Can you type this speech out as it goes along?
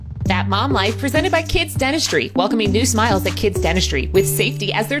That Mom Life presented by Kids Dentistry, welcoming new smiles at Kids Dentistry. With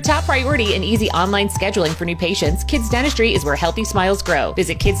safety as their top priority and easy online scheduling for new patients, Kids Dentistry is where healthy smiles grow.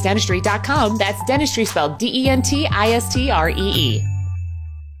 Visit kidsdentistry.com. That's dentistry spelled DENTISTREE.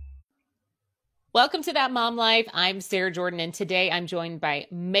 Welcome to That Mom Life. I'm Sarah Jordan, and today I'm joined by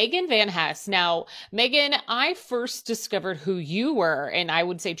Megan Van Hess. Now, Megan, I first discovered who you were, and I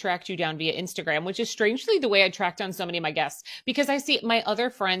would say tracked you down via Instagram, which is strangely the way I tracked down so many of my guests, because I see my other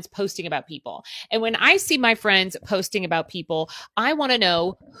friends posting about people. And when I see my friends posting about people, I want to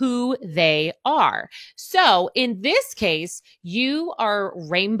know who they are. So in this case, you are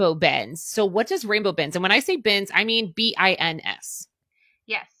Rainbow Bins. So what does Rainbow Bins? And when I say bins, I mean BINS.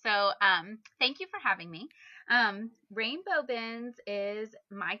 Yes. So, thank you for having me. Rainbow Bins is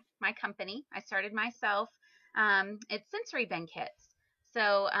my company. I started myself. It's sensory bin kits.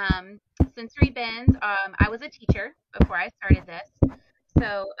 So, sensory bins. I was a teacher before I started this.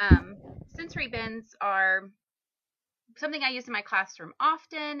 So, sensory bins are something I use in my classroom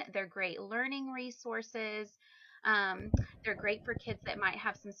often. They're great learning resources. Um, they're great for kids that might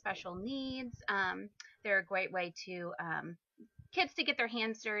have some special needs. They're a great way to kids to get their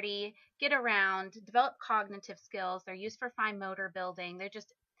hands dirty, get around, develop cognitive skills. They're used for fine motor building. They're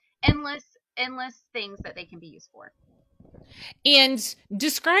just endless things that they can be used for. And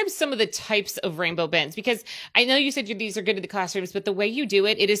describe some of the types of rainbow bins, because I know you said these are good in the classrooms, but the way you do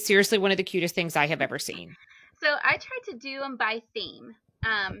it, it is seriously one of the cutest things I have ever seen. So I try to do them by theme.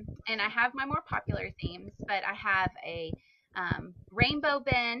 And I have my more popular themes, but I have a rainbow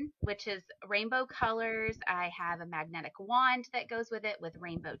bin, which is rainbow colors. I have a magnetic wand that goes with it with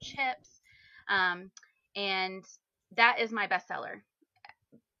rainbow chips. Um, and that is my bestseller.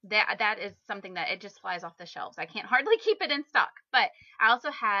 That is something that it just flies off the shelves. I can't hardly keep it in stock. But I also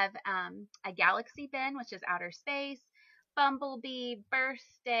have a galaxy bin, which is outer space, bumblebee,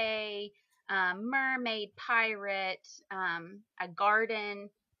 birthday, mermaid, pirate, a garden,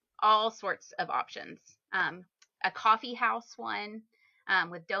 all sorts of options. A coffee house one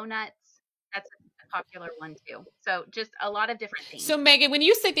with donuts. That's a popular one too. So just a lot of different themes. So Megan, when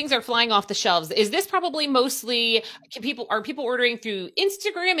you say things are flying off the shelves, is this probably mostly are people ordering through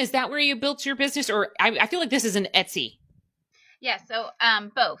Instagram? Is that where you built your business? Or I feel like this is an Etsy. Yeah, so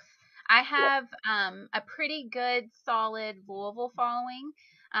both. I have a pretty good, solid Louisville following.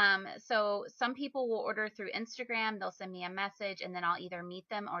 So some people will order through Instagram. They'll send me a message, and then I'll either meet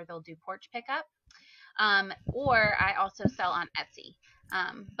them or they'll do porch pickup. Or I also sell on Etsy.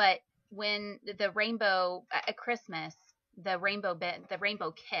 But when the rainbow at Christmas, the rainbow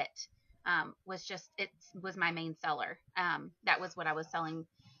kit was just it was my main seller. That was what I was selling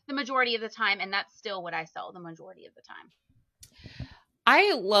the majority of the time, and that's still what I sell the majority of the time.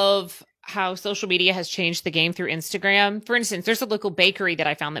 I love how social media has changed the game through Instagram. For instance, there's a local bakery that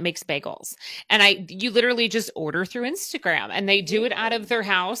I found that makes bagels. And you literally just order through Instagram and they do it out of their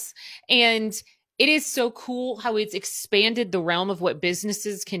house. And it is so cool how it's expanded the realm of what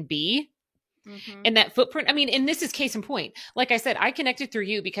businesses can be Mm-hmm. and that footprint. I mean, and this is case in point. Like I said, I connected through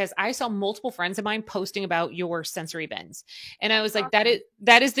you because I saw multiple friends of mine posting about your sensory bins. And I was like, Awesome.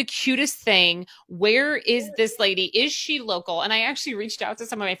 that is the cutest thing. Where is this lady? Is she local? And I actually reached out to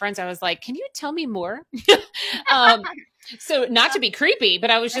some of my friends. I was like, can you tell me more? um, so not to be creepy,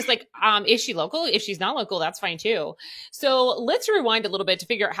 but I was just like, is she local? If she's not local, that's fine too. So let's rewind a little bit to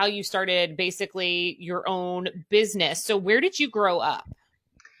figure out how you started basically your own business. So where did you grow up?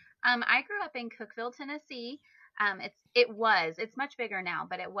 I grew up in Cookeville, Tennessee. It's much bigger now,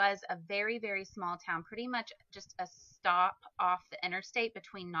 but it was a very, very small town, pretty much just a stop off the interstate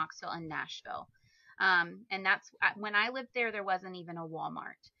between Knoxville and Nashville. And that's when I lived there, there wasn't even a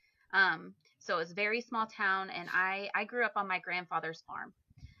Walmart. So it was a very small town, and I grew up on my grandfather's farm.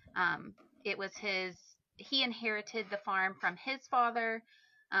 It was he inherited the farm from his father.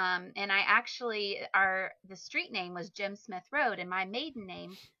 And I actually, the street name was Jim Smith Road, and my maiden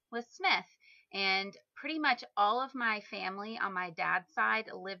name was Smith. And pretty much all of my family on my dad's side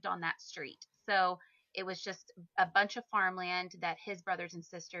lived on that street. So it was just a bunch of farmland that his brothers and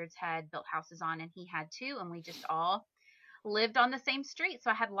sisters had built houses on, and he had too. And we just all lived on the same street.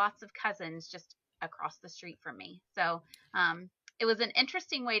 So I had lots of cousins just across the street from me. So it was an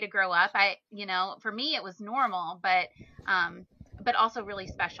interesting way to grow up. For me, it was normal, but also really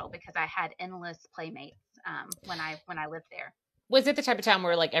special because I had endless playmates when I lived there. Was it the type of town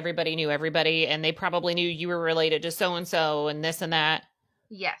where like everybody knew everybody and they probably knew you were related to so and so and this and that?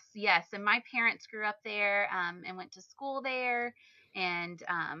 Yes, yes. And my parents grew up there and went to school there. And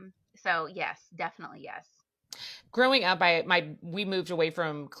so, yes, definitely yes. growing up, we moved away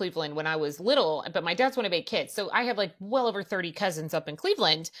from Cleveland when I was little, but my dad's one of 8 kids. So I have like well over 30 cousins up in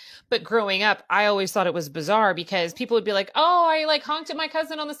Cleveland. But growing up, I always thought it was bizarre because people would be like, "Oh, I like honked at my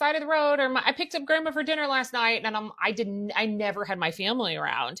cousin on the side of the road," or I picked up grandma for dinner last night. And I never had my family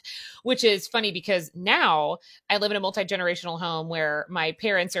around, which is funny because now I live in a multi-generational home where my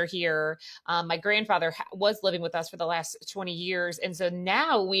parents are here. My grandfather was living with us for the last 20 years. And so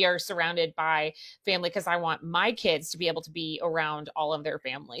now we are surrounded by family because I want my kids to be able to be around all of their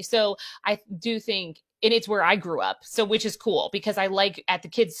family. So I do think, and it's where I grew up. So, which is cool because I like at the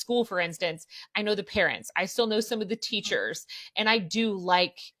kids' school, for instance, I know the parents, I still know some of the teachers, and I do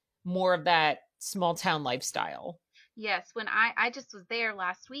like more of that small town lifestyle. Yes, when I just was there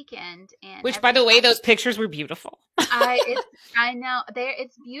last weekend, and Which, by every the way, those pictures were beautiful. I know there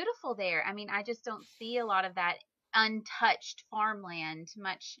it's beautiful there. I mean, I just don't see a lot of that untouched farmland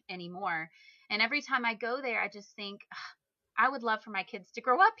much anymore. And every time I go there, I just think, "Ugh, I would love for my kids to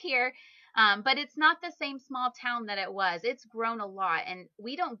grow up here." But it's not the same small town that it was. It's grown a lot. And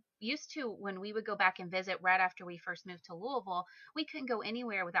we don't used to, when we would go back and visit right after we first moved to Louisville, we couldn't go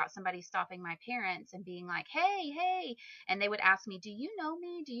anywhere without somebody stopping my parents and being like, "Hey, hey." And they would ask me, "Do you know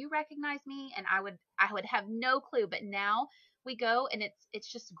me? Do you recognize me?" And I would have no clue. But now we go, and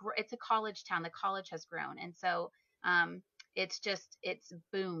it's a college town. The college has grown. And so um it's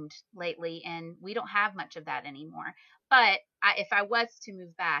boomed lately, and we don't have much of that anymore. But if I was to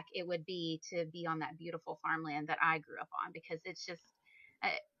move back, it would be to be on that beautiful farmland that I grew up on, because it's just uh,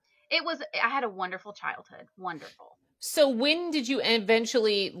 I had a wonderful childhood. Wonderful. So, when did you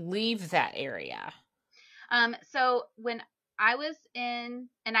eventually leave that area? So when I was in,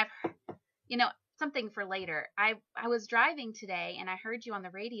 and you know, something for later. I was driving today, and I heard you on the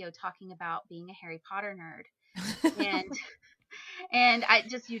radio talking about being a Harry Potter nerd, and and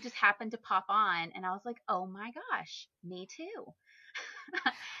you just happened to pop on, and I was like, "Oh my gosh, me too."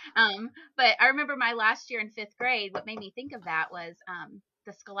 But I remember my last year in fifth grade. What made me think of that was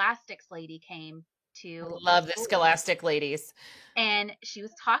the Scholastics lady came to the Love the school, Scholastic ladies. and she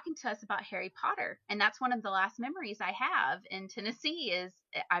was talking to us about Harry Potter. And that's one of the last memories I have in Tennessee is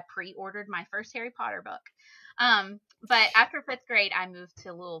I pre-ordered my first Harry Potter book. But after fifth grade, I moved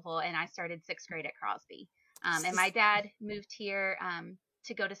to Louisville, and I started sixth grade at Crosby. And my dad moved here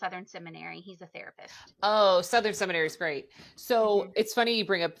to go to Southern Seminary. He's a therapist. Oh, Southern Seminary is great. So Hmm. it's funny you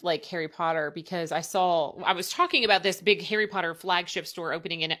bring up like Harry Potter because I was talking about this big Harry Potter flagship store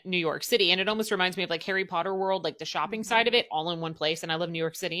opening in New York City, and it almost reminds me of like Harry Potter World, like the shopping side Hmm. of it, all in one place. And I love New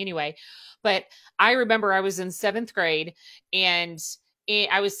York City anyway. But I remember I was in seventh grade, and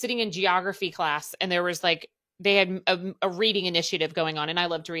I was sitting in geography class, and there was like, they had a reading initiative going on, and I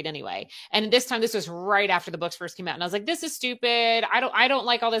love to read anyway. And this time, this was right after the books first came out, and I was like, "This is stupid. I don't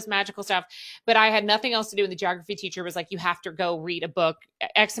like all this magical stuff." But I had nothing else to do, and the geography teacher was like, "You have to go read a book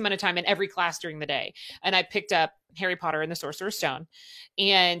X amount of time in every class during the day." And I picked up Harry Potter and the Sorcerer's Stone,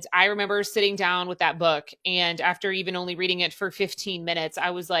 and I remember sitting down with that book, and after even only reading it for 15 minutes,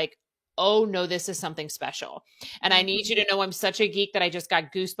 I was like, "Oh no, this is something special." And I need you Hmm. to know I'm such a geek that I just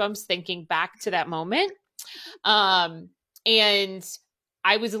got goosebumps thinking back to that moment. um, and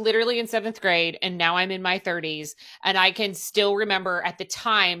I was literally in seventh grade, and now I'm in my 30s. And I can still remember at the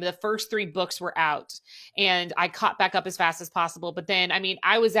time the first three books were out, and I caught back up as fast as possible. But then, I mean,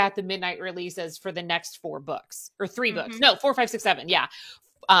 I was at the midnight releases for the next four books or three books. Hmm. No, four, five, six, seven. Yeah,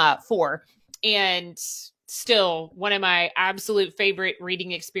 four. And still, one of my absolute favorite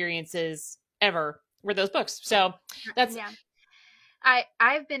reading experiences ever were those books. So that's Yeah.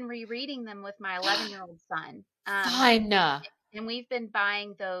 I've been rereading them with my 11-year-old son. fun. And we've been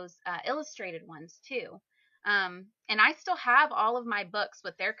buying those illustrated ones too. And I still have all of my books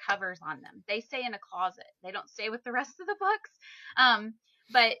with their covers on them. They stay in a closet. They don't stay with the rest of the books. Um,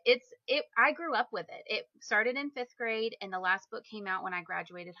 but it. I grew up with it. It started in fifth grade, and the last book came out when I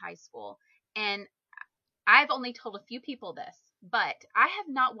graduated high school. And I've only told a few people this, but I have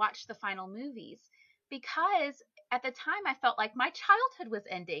not watched the final movies because at the time I felt like my childhood was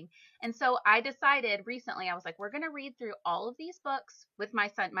ending. And so I decided recently, I was like, we're going to read through all of these books with my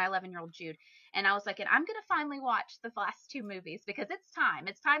son, my 11-year-old Jude. And I was like, and I'm going to finally watch the last two movies because it's time.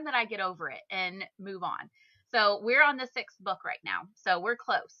 It's time that I get over it and move on. So we're on the sixth book right now. So we're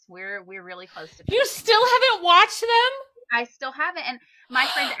close. We're really close to You finishing. still haven't watched them? I still haven't. And my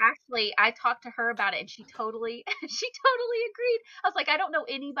friend Ashley, I talked to her about it, and she totally she totally agreed. I was like, I don't know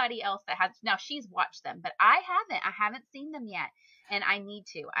anybody else that has. Now she's watched them, but I haven't. I haven't seen them yet, and I need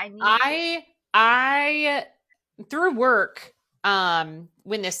to. I need to. I through work,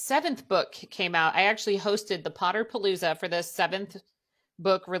 when the seventh book came out, I actually hosted the Potter Palooza for the seventh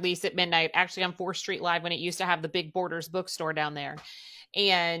book release at midnight, actually on 4th Street Live when it used to have the big Borders bookstore down there.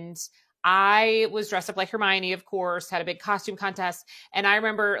 And I was dressed up like Hermione, of course, had a big costume contest. And I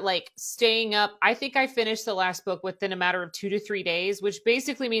remember like staying up. I think I finished the last book within a matter of 2 to 3 days, which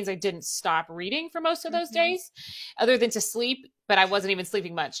basically means I didn't stop reading for most of those Mm-hmm. days, other than to sleep, but I wasn't even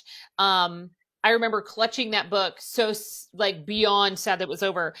sleeping much. I remember clutching that book so like beyond sad that it was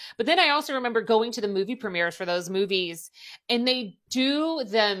over. But then I also remember going to the movie premieres for those movies, and they do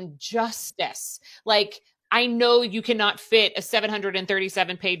them justice. Like I know you cannot fit a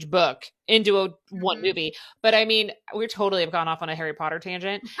 737 page book into a one Mm-hmm. movie, but I mean, we're totally have gone off on a Harry Potter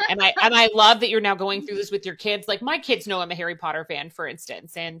tangent, and I love that you're now going through this with your kids. Like my kids know I'm a Harry Potter fan, for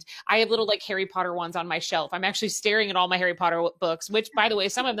instance, and I have little like Harry Potter ones on my shelf. I'm actually staring at all my Harry Potter books, which, by the way,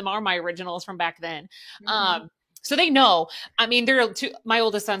 some of them are my originals from back then. Mm-hmm. Um, so they know. I mean, they're too. My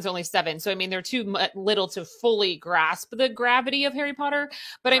oldest son's only 7, so I mean, they're too little to fully grasp the gravity of Harry Potter.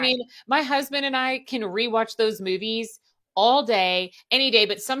 But I Right. mean, my husband and I can rewatch those movies all day, any day.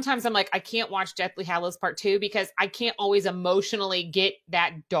 But sometimes I'm like, I can't watch Deathly Hallows Part 2 because I can't always emotionally get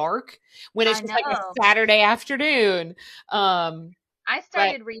that dark when it's I just like a know. Saturday afternoon. Um, I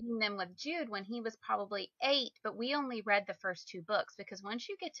but started reading them with Jude when he was probably 8, but we only read the first 2 books because once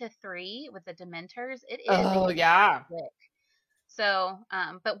you get to 3 with the Dementors, it oh gets dark yeah. quick. So,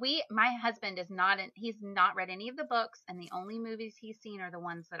 but my husband is not he's not read any of the books, and the only movies he's seen are the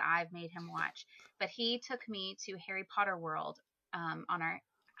ones that I've made him watch. But he took me to Harry Potter World on our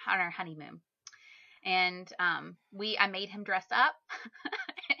honeymoon, and I made him dress up,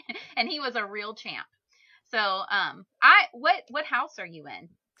 and he was a real champ. So, I what house are you in?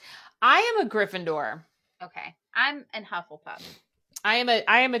 I am a Gryffindor. Okay, I'm in Hufflepuff. I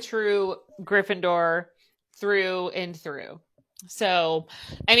am a true Gryffindor through and through. So,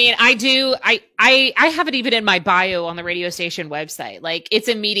 I mean, I have it even in my bio on the radio station website. Like it's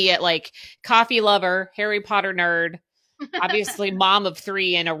immediate like coffee lover, Harry Potter nerd, obviously mom of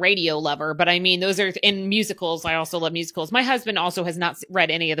 3 and a radio lover, but I mean those are in musicals. I also love musicals. My husband also has not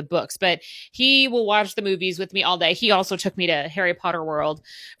read any of the books, but he will watch the movies with me all day. He also took me to Harry Potter World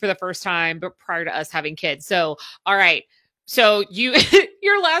for the first time, but prior to us having kids. So, all right. So you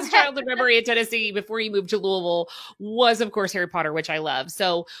your last childhood memory in Tennessee before you moved to Louisville was of course Harry Potter, which I love.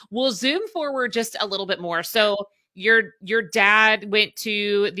 So we'll zoom forward just a little bit more. So your dad went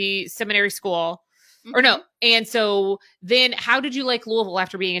to the seminary school or no, hmm and so then how did you like Louisville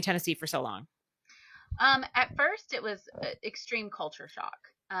after being in Tennessee for so long? At first, it was extreme culture shock.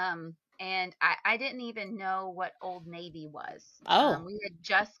 And I didn't even know what Old Navy was. Oh, We had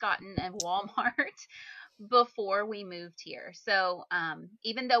just gotten a Walmart before we moved here. So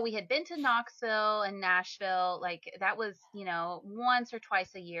even though we had been to Knoxville and Nashville, like that was, once or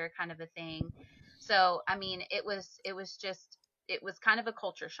twice a year kind of a thing. So I mean, it was kind of a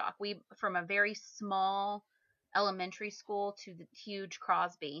culture shock. We from a very small elementary school to the huge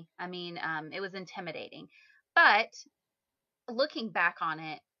Crosby. I mean, it was intimidating. But looking back on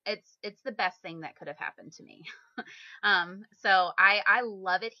it, it's the best thing that could have happened to me. So I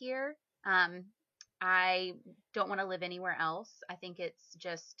love it here. Um, I don't want to live anywhere else. I think it's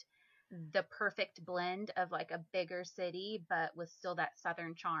just the perfect blend of like a bigger city, but with still that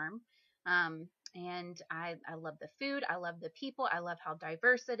southern charm. And I love the food. I love the people. I love how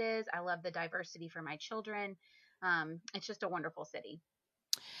diverse it is. I love the diversity for my children. It's just a wonderful city.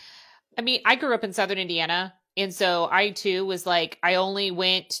 I mean, I grew up in Southern Indiana, and so I too was like, I only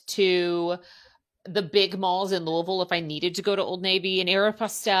went to the big malls in Louisville if I needed to go to Old Navy and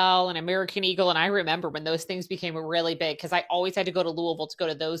Aeropostale and American Eagle. And I remember when those things became really big because I always had to go to Louisville to go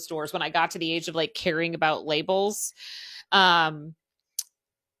to those stores when I got to the age of like caring about labels. Um,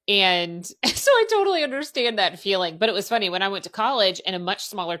 And so I totally understand that feeling. But it was funny when I went to college in a much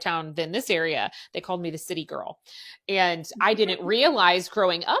smaller town than this area, they called me the city girl. And I didn't realize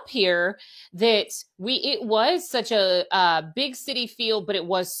growing up here that it was such a big city feel, but it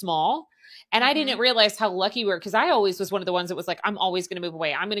was small. And I didn't hmm realize how lucky we were because I always was one of the ones that was like, I'm always going to move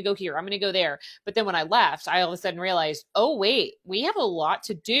away. I'm going to go here. I'm going to go there. But then when I left, I all of a sudden realized, oh, wait, we have a lot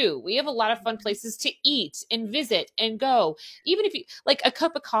to do. We have a lot of fun places to eat and visit and go, even if you like a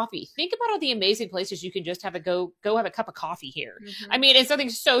cup of coffee. Think about all the amazing places you can just have a go have a cup of coffee here. I hmm mean, it's something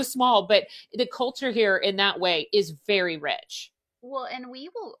so small, but the culture here in that way is very rich. Well, and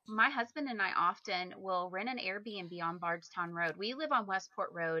my husband and I often will rent an Airbnb on Bardstown Road. We live on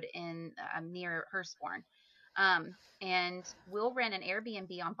Westport Road in near Hurstbourne. And we'll rent an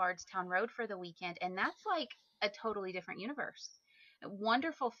Airbnb on Bardstown Road for the weekend. And that's like a totally different universe.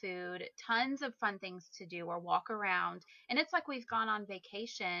 Wonderful food, tons of fun things to do or walk around. And it's like we've gone on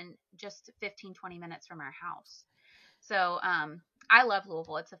vacation just 15, 20 minutes from our house. So I love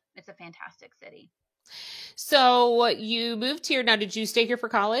Louisville. It's a fantastic city. So you moved here. Now, did you stay here for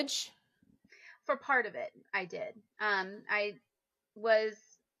college? For part of it, I did. I was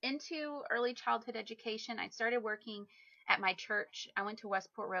into early childhood education. I started working at my church. I went to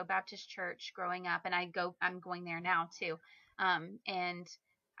Westport Road Baptist Church growing up, and I'm going there now too. And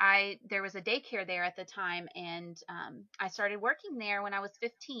I there was a daycare there at the time, and I started working there when I was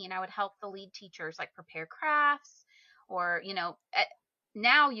 15. I would help the lead teachers like prepare crafts, or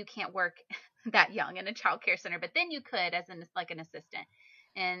now you can't work that young in a child care center, but then you could as an assistant.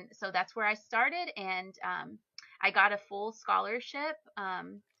 And so that's where I started, and I got a full scholarship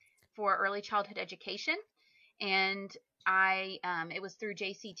for early childhood education, and I it was through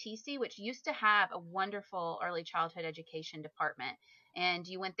JCTC, which used to have a wonderful early childhood education department. And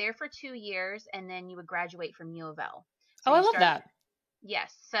you went there for 2 years, and then you would graduate from U of L. So Oh, I you love started, that.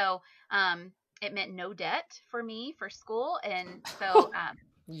 yes. So it meant no debt for me for school, and so that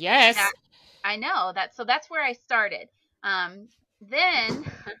Yes. I know that. So that's where I started. Then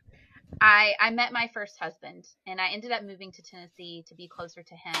I met my first husband, and I ended up moving to Tennessee to be closer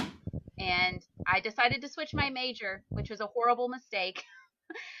to him. And I decided to switch my major, which was a horrible mistake.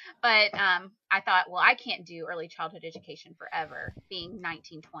 But I thought, well, I can't do early childhood education forever, being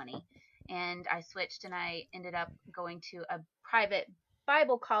 19, 20. And I switched, and I ended up going to a private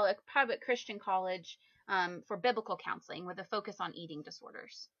Bible college, private Christian college for biblical counseling with a focus on eating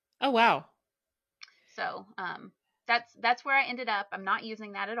disorders. Oh, wow. So that's where I ended up. I'm not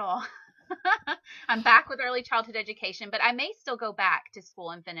using that at all. I'm back with early childhood education, but I may still go back to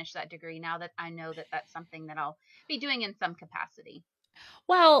school and finish that degree now that I know that that's something that I'll be doing in some capacity.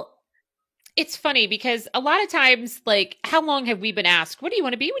 Well, it's funny because a lot of times, like, how long have we been asked, what do you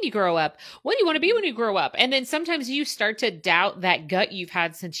want to be when you grow up? What do you want to be Mhm. when you grow up? And then sometimes you start to doubt that gut you've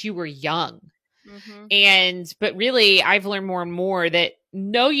had since you were young. Mhm. But really, I've learned more and more that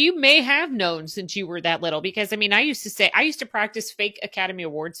no, you may have known since you were that little. Because I mean, I used to practice fake Academy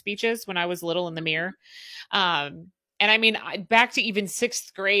Award speeches when I was little in the mirror. And I mean, back to even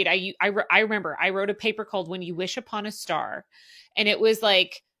sixth grade, I remember I wrote a paper called "When You Wish Upon a Star," and it was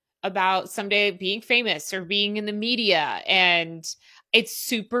like about someday being famous or being in the media, and it's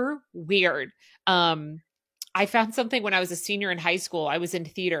super weird. Um, I found something when I was a senior in high school. I was in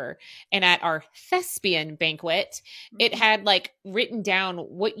theater, and at our thespian banquet, it Mhm. had like written down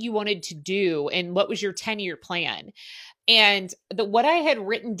what you wanted to do and what was your 10-year plan. And what I had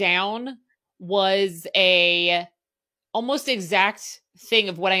written down was a almost exact thing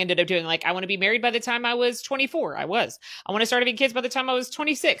of what I ended up doing. Like, I want to be married by the time I was 24. I was. I want to start having kids by the time I was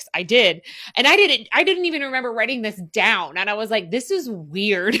 26. I did. And I didn't even remember writing this down. And I was like, this is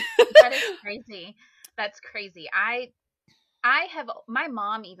weird. That is crazy. That's crazy. I have my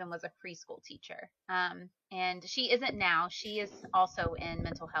mom even was a preschool teacher. And she isn't now. She is also in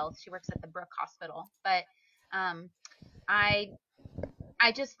mental health. She works at the Brook Hospital. But um I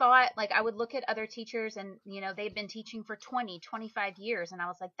I just thought like I would look at other teachers and they've been teaching for 20, 25 years, and I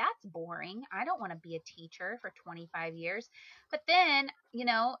was like that's boring. I don't want to be a teacher for 25 years. But then,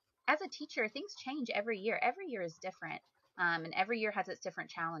 as a teacher, things change every year. Every year is different. And every year has its different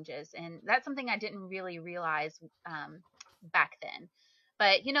challenges, and that's something I didn't really realize back then.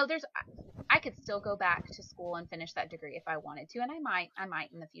 But there's I could still go back to school and finish that degree if I wanted to, and I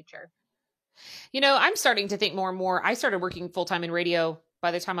might in the future. I'm starting to think more and more. I started working full time in radio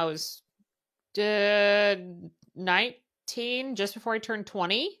by the time I was 19, just before I turned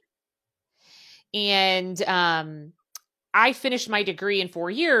 20. And I finished my degree in 4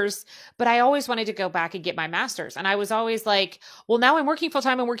 years, but I always wanted to go back and get my master's. And I was always like, well, now I'm working full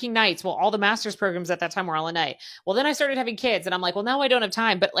time and working nights. Well, all the master's programs at that time were all at night. Well, then I started having kids, and I'm like, well, now I don't have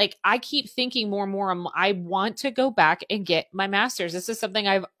time. But like, I keep thinking more and more, I want to go back and get my master's. This is something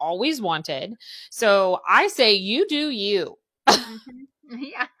I've always wanted. So I say, you do you. Hmm.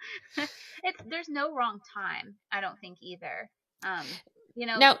 Yeah. There's no wrong time, I don't think either. Now,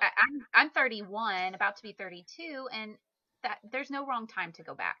 I'm 31, about to be 32, and that there's no wrong time to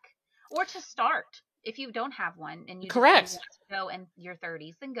go back or to start. If you don't have one and you correct. want to go in your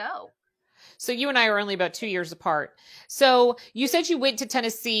 30s, then go. So you and I are only about 2 years apart. So you said you went to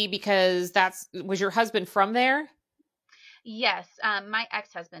Tennessee because was your husband from there? Yes, my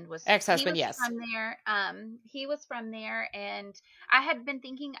ex-husband he Ex-husband, was yes. from there. He was from there, and I had been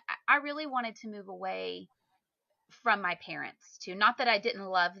thinking I really wanted to move away from my parents too. Not that I didn't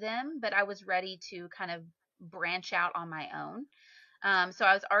love them, but I was ready to kind of branch out on my own. So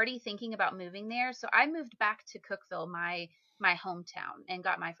I was already thinking about moving there. So I moved back to Cookeville, my hometown, and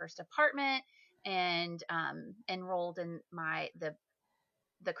got my first apartment, and enrolled in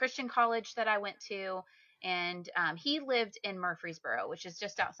the Christian college that I went to. and he lived in Murfreesboro, which is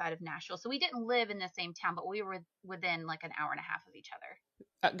just outside of Nashville. So we didn't live in the same town, but we were within like an hour and a half of each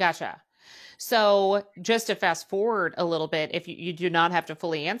other. Gotcha. So, just to fast forward a little bit, if you do not have to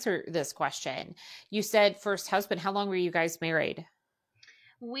fully answer this question, you said first husband. How long were you guys married?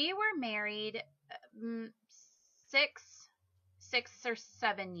 We were married mm, six, 6 or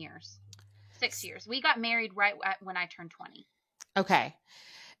 7 years. 6 years. We got married when I turned 20. Okay.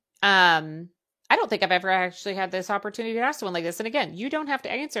 Um, I don't think I've ever actually had this opportunity to ask one like this. And again, you don't have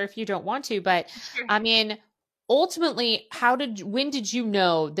to answer if you don't want to, but Sure. I mean, ultimately, when did you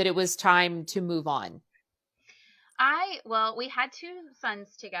know that it was time to move on? Well, we had two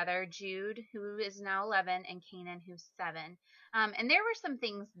sons together, Jude, who is now 11, and Kanan, who's 7. And there were some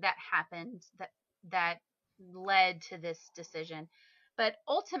things that happened that led to this decision. But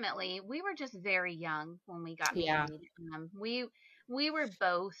ultimately, we were just very young when we got Yeah. married. We were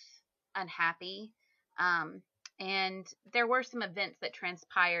both unhappy. Um, and there were some events that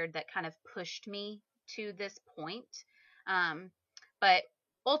transpired that kind of pushed me to this point. Um, but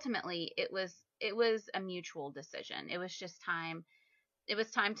ultimately, it was a mutual decision. It was just time. It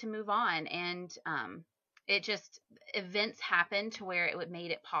was time to move on, and it just events happened to where it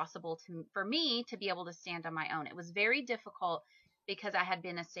made it possible for me to be able to stand on my own. It was very difficult because I had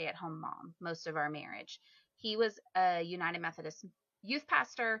been a stay-at-home mom most of our marriage. He was a United Methodist youth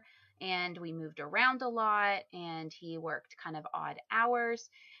pastor, and we moved around a lot, and he worked kind of odd hours,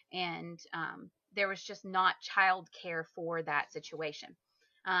 and there was just not childcare for that situation.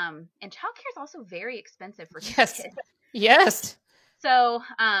 And childcare is also very expensive for two Yes. kids. Yes. So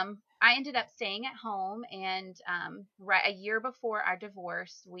I ended up staying at home, and right a year before our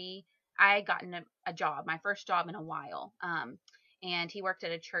divorce, I had gotten a job, my first job in a while. And he worked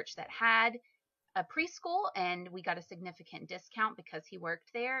at a church that had a preschool, and we got a significant discount because he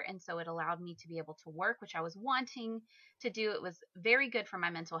worked there, and so it allowed me to be able to work, which I was wanting to do. It was very good for my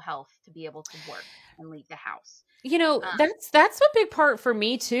mental health to be able to work and leave the house. That's a big part for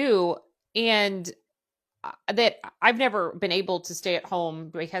me too. And that I've never been able to stay at home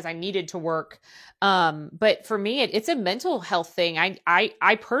because I needed to work. But for me, it's a mental health thing.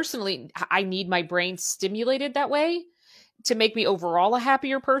 I personally, I need my brain stimulated that way to make me overall a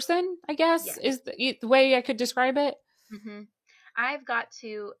happier person, I guess Yeah. is the way I could describe it. hmm I've got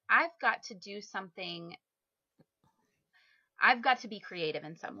to do something. I've got to be creative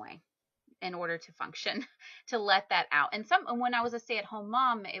in some way in order to function, to let that out. And when I was a stay-at-home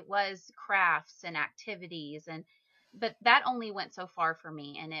mom, it was crafts and activities, but that only went so far for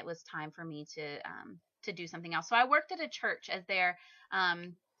me, and it was time for me to do something else. So I worked at a church as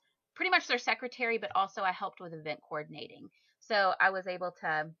um, pretty much their secretary, but also I helped with event coordinating. So I was able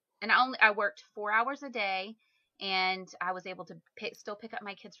to, and I worked 4 hours a day, and I was able to still pick up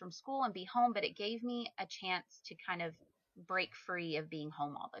my kids from school and be home, but it gave me a chance to kind of break free of being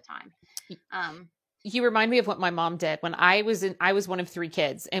home all the time. Um, You remind me of what my mom did when I was one of 3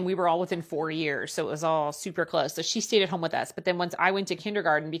 kids and we were all within 4 years. So it was all super close. So she stayed at home with us. But then once I went to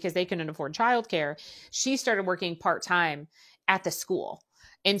kindergarten because they couldn't afford childcare, she started working part-time at the school.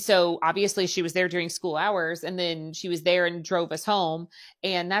 And so obviously she was there during school hours and then she was there and drove us home.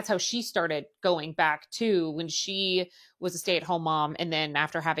 And that's how she started going back to when she was a stay-at-home mom. And then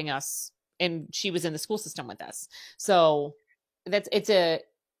after having us, and she was in the school system with us. So that's it's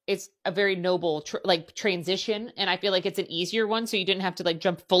a very noble like transition, and I feel like it's an easier one so you didn't have to like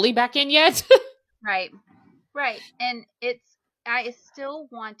jump fully back in yet. right, right. And I still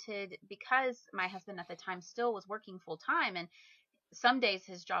wanted, because my husband at the time still was working full time, and some days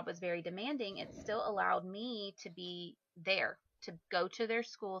his job was very demanding, it still allowed me to be there, to go to their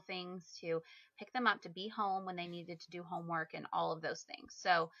school things, to pick them up, to be home when they needed to do homework and all of those things.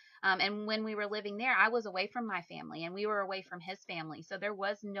 So, and when we were living there, I was away from my family and we were away from his family. So there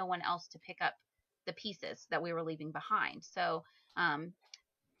was no one else to pick up the pieces that we were leaving behind. So, um,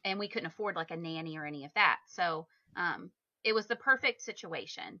 and we couldn't afford like a nanny or any of that. So, it was the perfect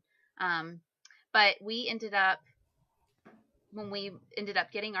situation. Um, but when we ended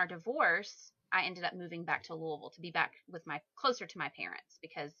up getting our divorce, I ended up moving back to Louisville to be back with closer to my parents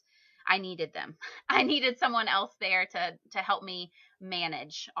because I needed them. I needed someone else there to help me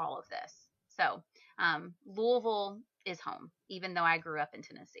manage all of this. So Louisville is home, even though I grew up in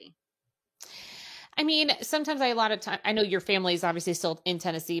Tennessee. I mean, sometimes a lot of time, I know your family is obviously still in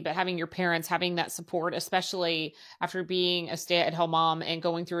Tennessee, but having your parents having that support, especially after being a stay-at-home mom and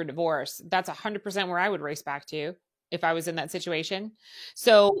going through a divorce, that's 100% where I would race back to if I was in that situation.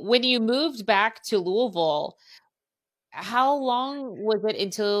 So when you moved back to Louisville, how long was it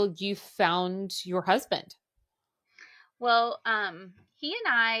until you found your husband? Well, he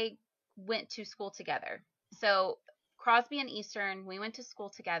and I went to school together. So Crosby and Eastern, we went to school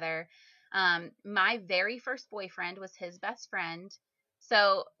together. My very first boyfriend was his best friend.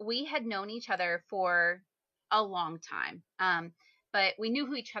 So we had known each other for a long time. But we knew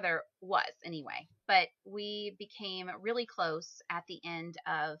who each other was anyway. But we became really close at the end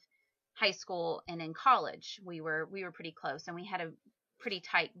of high school and in college. We were pretty close, and we had a pretty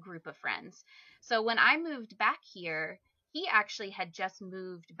tight group of friends. So when I moved back here, he actually had just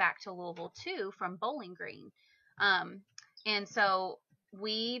moved back to Louisville too from Bowling Green. Um, and so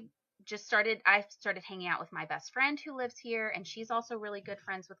we I started hanging out with my best friend who lives here, and she's also really good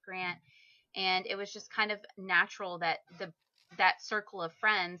friends with Grant. And it was just kind of natural that that circle of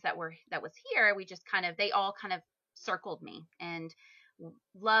friends that was here, we just kind of, they all kind of circled me and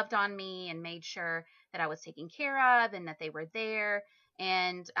loved on me and made sure that I was taken care of and that they were there.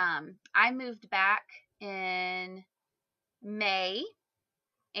 And I moved back in May,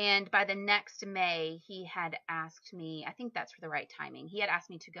 and by the next May, he had asked me, I think that's for the right timing, he had asked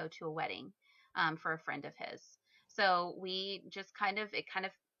me to go to a wedding for a friend of his. So we just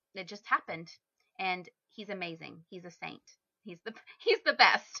it just happened. And he's amazing. He's a saint. He's the, he's the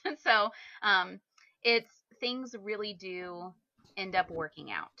best. So um, it's, things really do end up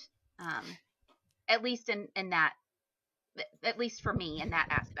working out, um, at least in that, at least for me in that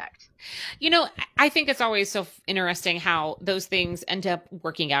aspect. I think it's always so interesting how those things end up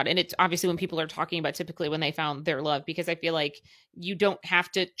working out. And it's obviously when people are talking about typically when they found their love, because I feel like you don't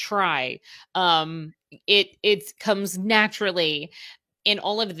have to try. It comes naturally. In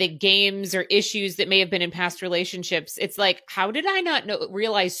all of the games or issues that may have been in past relationships, it's like, how did I not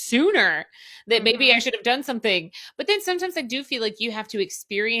realize sooner that maybe I Mm-hmm. should have done something? But then sometimes I do feel like you have to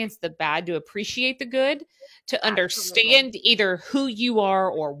experience the bad to appreciate the good, to Absolutely. understand either who you are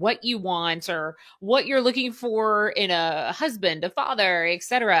or what you want or what you're looking for in a husband, a father,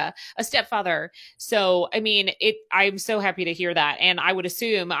 etc., a stepfather. So, I mean, I'm so happy to hear that. And I would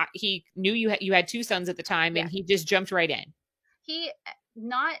assume he knew you had two sons at the time and Yes. he just jumped right in. He,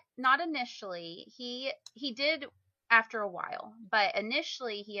 not initially. He did after a while, but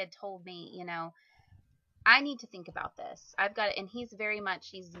initially he had told me, I need to think about this. I've got it. And he's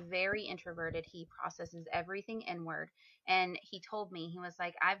very introverted. He processes everything inward. And he told me, he was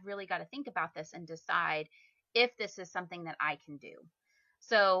like, I've really got to think about this and decide if this is something that I can do.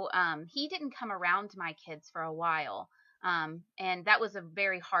 So he didn't come around my kids for a while. And that was a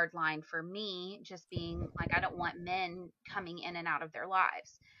very hard line for me, just being like, I don't want men coming in and out of their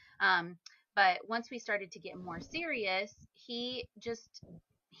lives. Um, but once we started to get more serious, he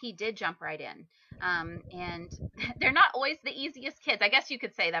did jump right in. And they're not always the easiest kids. I guess you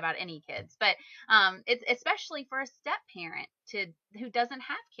could say that about any kids, but it's especially for a step parent to who doesn't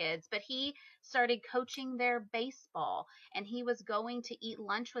have kids. But he started coaching their baseball, and he was going to eat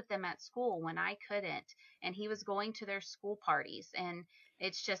lunch with them at school when I couldn't, and he was going to their school parties, and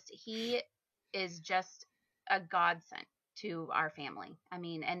it's just, he is just a godsend to our family. I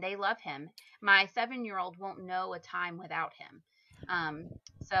mean, and they love him. My 7-year-old won't know a time without him. Um,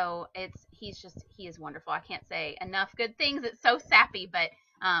 so he is wonderful. I can't say enough good things. It's so sappy, but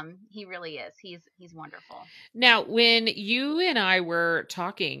he really is. He's wonderful. Now, when you and I were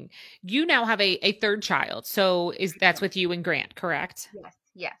talking, you now have a third child. So is that's Yes, with you and Grant, correct? yes,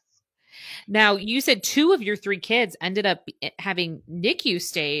 yes, Now, you said two of your three kids ended up having NICU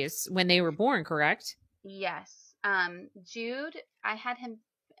stays when they were born, correct? yes. Jude, I had him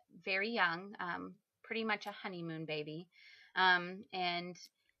very young, pretty much a honeymoon baby. And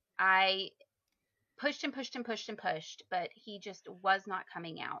I pushed and pushed and pushed and pushed, but he just was not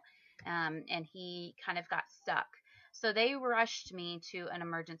coming out. And he kind of got stuck. So they rushed me to an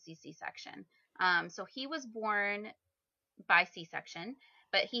emergency C-section. So he was born by C-section,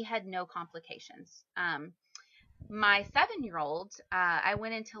 but he had no complications. My 7-year-old, I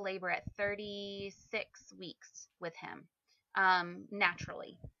went into labor at 36 weeks with him,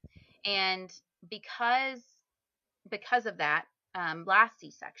 naturally. And because because of that last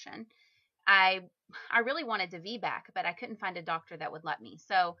C-section, I I really wanted to VBAC, but I couldn't find a doctor that would let me.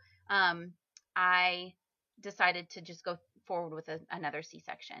 So um, I decided to just go forward with another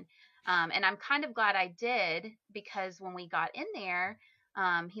C-section. And I'm kind of glad I did, because when we got in there,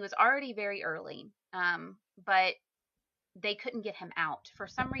 he was already very early, but they couldn't get him out for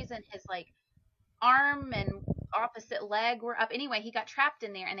some reason. His like arm and opposite leg were up. Anyway, he got trapped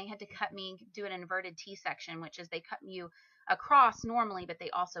in there, and they had to cut me, do an inverted T-section, which is they cut you across normally, but they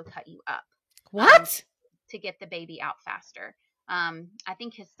also cut you up um, What? to get the baby out faster. I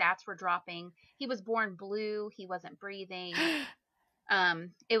think his stats were dropping. He was born blue. He wasn't breathing.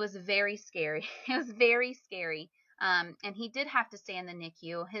 It was very scary. It was very scary. And he did have to stay in the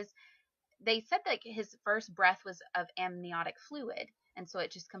NICU. they said that his first breath was of amniotic fluid, and so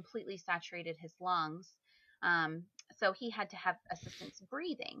it just completely saturated his lungs. Um, so he had to have assistance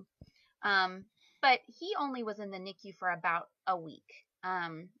breathing. Um, but he only was in the NICU for about a week.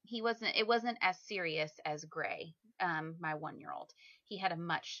 He wasn't. It wasn't as serious as Gray, my 1 year old. He had a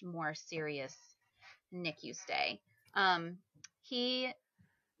much more serious NICU stay. Um, he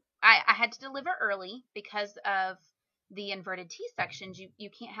I had to deliver early because of the inverted T sections. You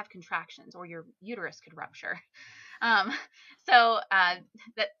can't have contractions or your uterus could rupture. Um, so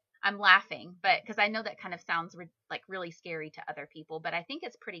that I'm laughing, but because I know that kind of sounds like really scary to other people, but I think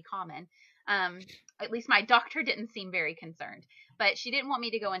it's pretty common. Um, at least my doctor didn't seem very concerned, but she didn't want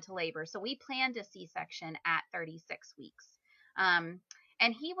me to go into labor, so we planned a C-section at 36 weeks. Um,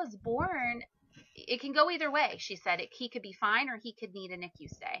 and he was born. It can go either way. She said he could be fine or he could need a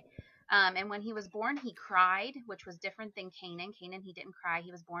NICU stay. And when he was born, he cried, which was different than Kanan. Kanan, he didn't cry.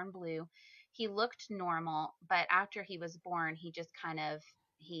 He was born blue. He looked normal, but after he was born, he just kind of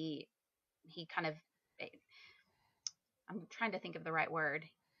he kind of I'm trying to think of the right word.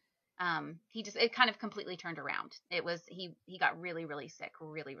 He just it kind of completely turned around. It was he got really really sick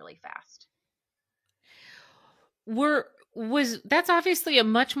really really fast. Was that's obviously a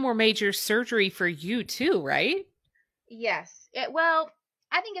much more major surgery for you too, right? Yes. Well,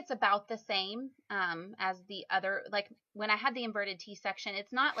 I think it's about the same as the other. Like when I had the inverted T section,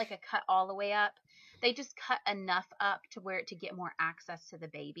 it's not like a cut all the way up. They just cut enough up to where to get more access to the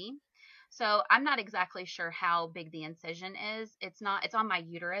baby. So I'm not exactly sure how big the incision is. It's not. It's on my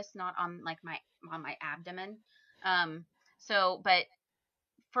uterus, not on like my abdomen. Um. So, but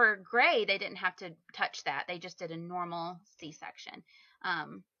for Gray, they didn't have to touch that. They just did a normal C-section.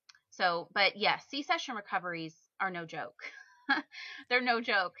 Um, but yes, C-section recoveries are no joke. They're no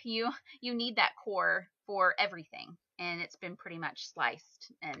joke. You need that core for everything, and it's been pretty much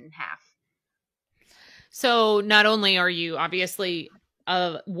sliced in half. So not only are you obviously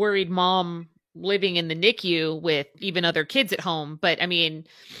a worried mom living in the NICU with even other kids at home, but I mean,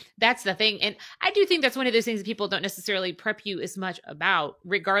 that's the thing. And I do think that's one of those things that people don't necessarily prep you as much about,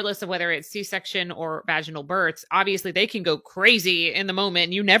 regardless of whether it's C-section or vaginal births. Obviously, they can go crazy in the moment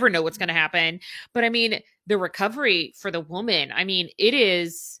and you never know what's going to happen. But I mean, the recovery for the woman, I mean, it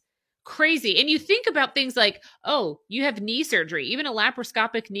is crazy. And you think about things like, oh, you have knee surgery, even a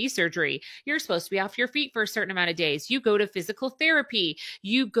laparoscopic knee surgery. You're supposed to be off your feet for a certain amount of days. You go to physical therapy.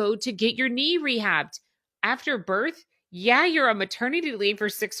 You go to get your knee rehabbed. After birth, yeah, you're on maternity leave for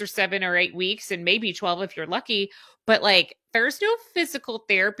 6 or 7 or 8 weeks and maybe 12 if you're lucky. But like, there's no physical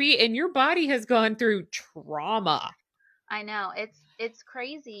therapy and your body has gone through trauma. I know it's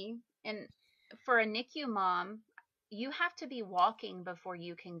crazy, and for a NICU mom, you have to be walking before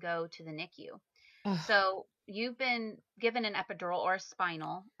you can go to the NICU. Ugh. So you've been given an epidural or a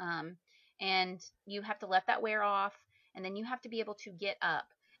spinal, and you have to let that wear off, and then you have to be able to get up.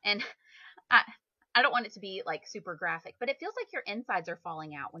 And I, I don't want it to be like super graphic, but it feels like your insides are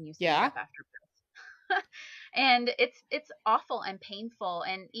falling out when you stand Yeah. up after birth. And it's awful and painful,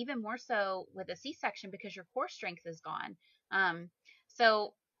 and even more so with a C-section because your core strength is gone. Um,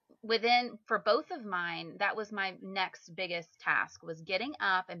 so within for both of mine, that was my next biggest task was getting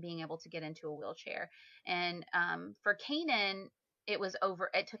up and being able to get into a wheelchair. And for Kanan,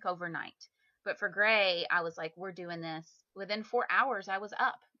 it took overnight. But for Gray, I was like, we're doing this. Within 4 hours, I was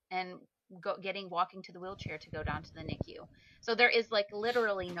up and walking to the wheelchair to go down to the NICU. So there is like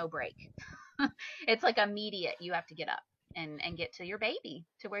literally no break. It's like immediate. You have to get up and get to your baby,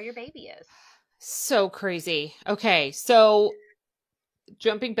 to where your baby is. So crazy. Okay. So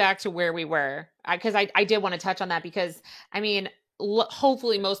jumping back to where we were, because I did want to touch on that because, I mean,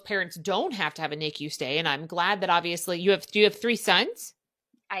 hopefully most parents don't have to have a NICU stay. And I'm glad that obviously do you have 3 sons?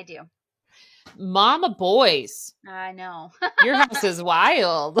 I do. Mama boys, I know. your house is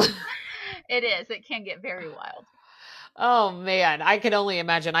wild. It is. It can get very wild. Oh man, I can only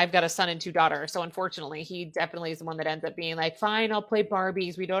imagine. I've got a son and 2 daughters. So unfortunately, he definitely is the one that ends up being like, fine, I'll play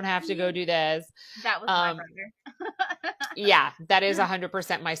Barbies. We don't have to go do this. That was my Um, brother. yeah, that is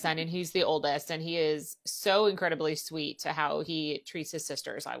 100% my son. And he's the oldest. And he is so incredibly sweet to how he treats his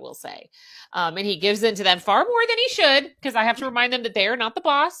sisters, I will say. And he gives in to them far more than he should because I have to remind them that they are not the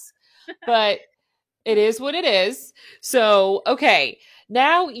boss. But it is what it is. So, okay.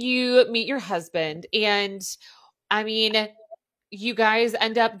 Now you meet your husband. And I mean, you guys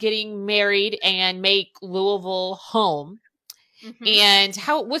end up getting married and make Louisville home. Hmm. And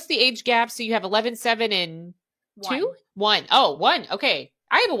what's the age gap? So you have 11, 7, and 2? One. 1. Oh, 1. Okay.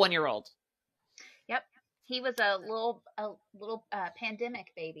 I have a 1-year old. Yep. He was a little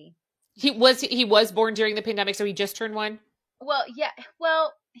pandemic baby. He was born during the pandemic, so he just turned 1. Well, yeah.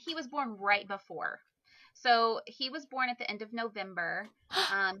 Well, he was born right before. So he was born at the end of November.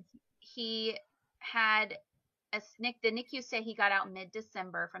 He had the NICU say he got out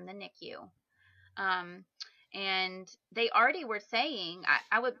mid-December from the NICU. Um, and they already were saying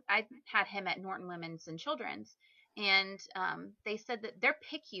I had him at Norton Women's and Children's, and they said that their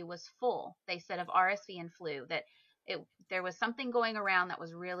PICU was full. They said of RSV and flu that there was something going around that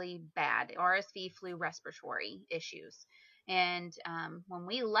was really bad, RSV, flu, respiratory issues. And when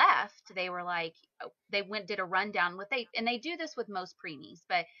we left, they were like, they did a rundown and they do this with most preemies,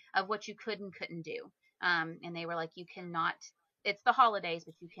 but of what you could and couldn't do. And they were like, you cannot, it's the holidays,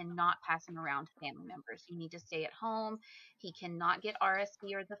 but you cannot pass him around to family members. You need to stay at home. He cannot get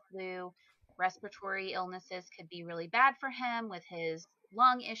RSV or the flu. Respiratory illnesses could be really bad for him with his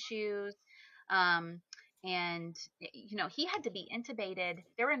lung issues. Um, and, he had to be intubated.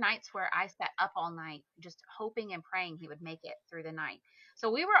 There were nights where I sat up all night just hoping and praying he would make it through the night. So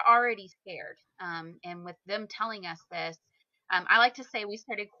we were already scared. And with them telling us this, I like to say we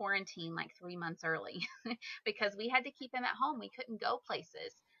started quarantine like 3 months early because we had to keep him at home. We couldn't go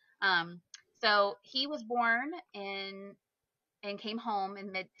places. Um, so he was born and came home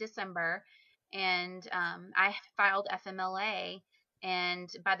in mid-December, and I filed FMLA.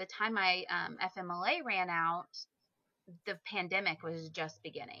 And by the time my FMLA ran out, the pandemic was just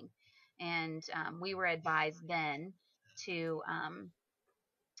beginning, and we were advised then to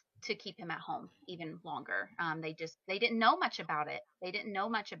keep him at home even longer. They didn't know much about it. They didn't know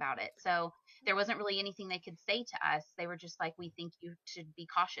much about it. So there wasn't really anything they could say to us. They were just like, we think you should be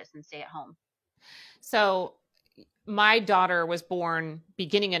cautious and stay at home. So my daughter was born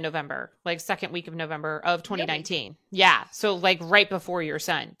beginning of November, like second week of November of 2019. Really? Yeah. So like right before your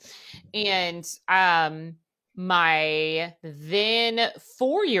son. And my then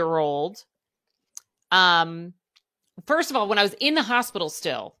 4-year-old, first of all, when I was in the hospital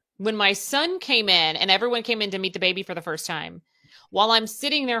still, when my son came in and everyone came in to meet the baby for the first time, while I'm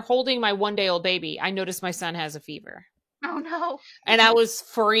sitting there holding my 1-day-old baby, I noticed my son has a fever. Oh no. And I was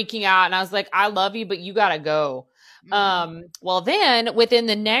freaking out and I was like, I love you, but you gotta go. Well then within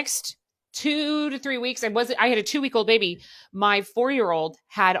the next 2 to 3 weeks, I had a 2-week-old baby. My 4-year-old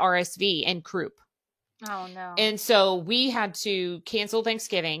had RSV and croup. Oh no. And so we had to cancel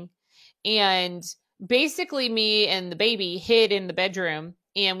Thanksgiving, and basically me and the baby hid in the bedroom,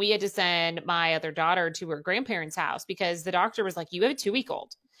 and we had to send my other daughter to her grandparents' house because the doctor was like, you have a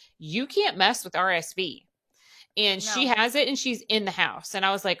 2-week-old. You can't mess with RSV. And she has it and she's in the house. And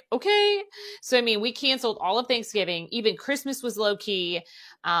I was like, okay. So, I mean, we canceled all of Thanksgiving. Even Christmas was low key.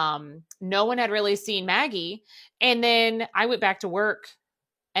 No one had really seen Maggie. And then I went back to work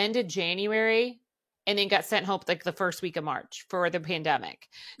end of January and then got sent home like the first week of March for the pandemic.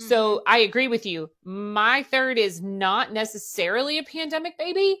 Mm-hmm. So I agree with you. My third is not necessarily a pandemic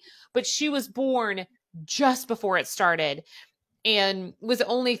baby, but she was born just before it started and was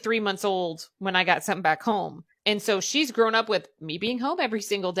only 3 months old when I got sent back home. And so she's grown up with me being home every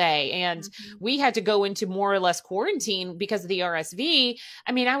single day. And we had to go into more or less quarantine because of the RSV.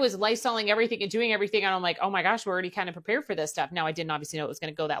 I mean, I was lysoling everything and doing everything. And I'm like, oh my gosh, we're already kind of prepared for this stuff. Now, I didn't obviously know it was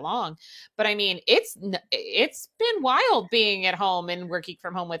going to go that long. But I mean, it's been wild being at home and working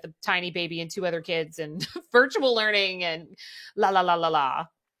from home with a tiny baby and 2 other kids and virtual learning and la, la, la, la, la.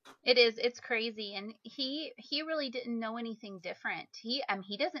 It's crazy. And he really didn't know anything different. He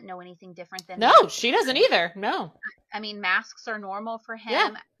doesn't know anything different than No, she doesn't either. No. I mean, masks are normal for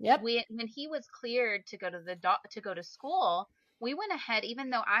him. Yeah. Yep. When he was cleared to go to school, we went ahead, even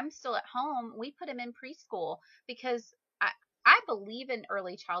though I'm still at home, we put him in preschool because I believe in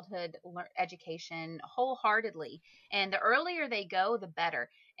early childhood education wholeheartedly. And the earlier they go, the better.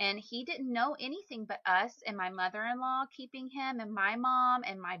 And he didn't know anything but us and my mother-in-law keeping him and my mom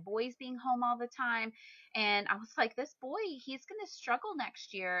and my boys being home all the time. And I was like, this boy, he's going to struggle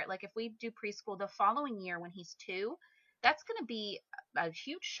next year. Like if we do preschool the following year when he's 2, that's going to be a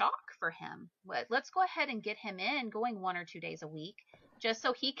huge shock for him. Let's go ahead and get him in going 1 or 2 days a week just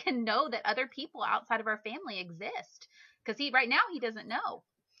so he can know that other people outside of our family exist. Because right now he doesn't know.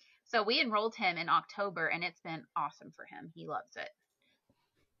 So we enrolled him in October and it's been awesome for him. He loves it.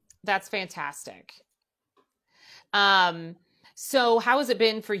 That's fantastic. So how has it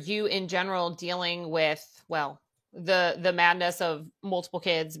been for you in general dealing with, well, the madness of multiple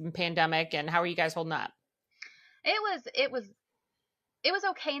kids and pandemic, and how are you guys holding up? It was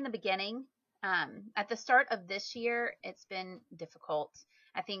okay in the beginning. At the start of this year, it's been difficult.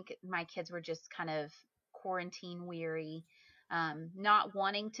 I think my kids were just kind of quarantine weary, not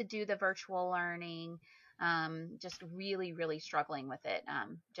wanting to do the virtual learning, just really, really struggling with it.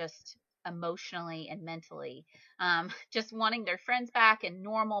 Just emotionally and mentally, just wanting their friends back and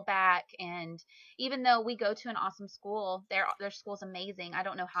normal back. And even though we go to an awesome school, their school's amazing. I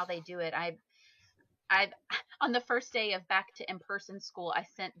don't know how they do it. I on the first day of back to in-person school, I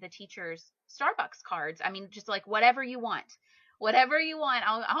sent the teachers Starbucks cards. I mean, just like whatever you want,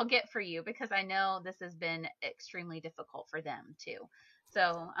 I'll get for you, because I know this has been extremely difficult for them too.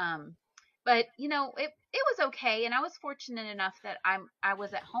 So, but it was okay, and I was fortunate enough that I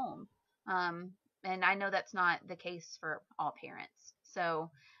was at home, and I know that's not the case for all parents. So,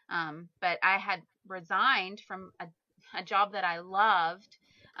 but I had resigned from a job that I loved,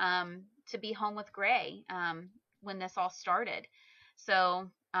 to be home with Gray, when this all started. So,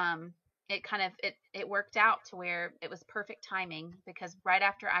 it kind of it worked out to where it was perfect timing, because right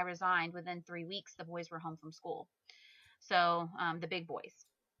after I resigned, within 3 weeks, the boys were home from school. So, the big boys.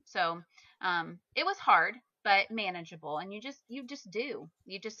 So, it was hard but manageable, and you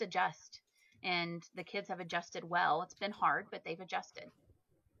just adjust, and the kids have adjusted well. It's been hard, but they've adjusted.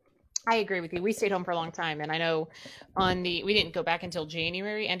 I agree with you. We stayed home for a long time, and I know we didn't go back until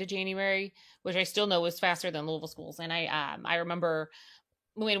January, end of January, which I still know was faster than Louisville schools. And I remember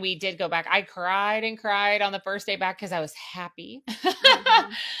when we did go back, I cried and cried on the first day back because I was happy.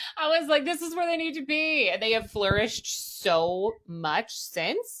 Hmm. I was like, this is where they need to be. And they have flourished so much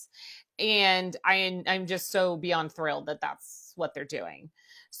since. And I'm just so beyond thrilled that that's what they're doing.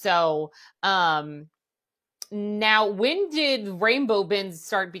 So, now, when did rainbow bins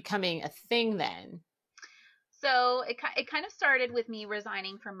start becoming a thing then? So it kind of started with me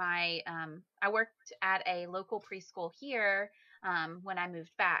resigning from my, I worked at a local preschool here, when I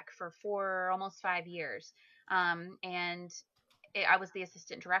moved back for almost 5 years. And I was the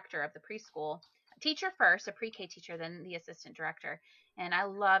assistant director of the preschool, teacher first, a pre-K teacher, then the assistant director. And I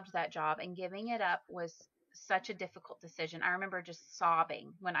loved that job, and giving it up was such a difficult decision. I remember just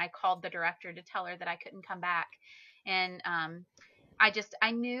sobbing when I called the director to tell her that I couldn't come back. And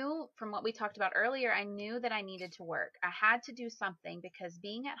I knew from what we talked about earlier, I knew that I needed to work. I had to do something, because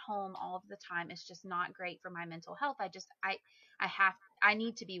being at home all of the time is just not great for my mental health. I have, I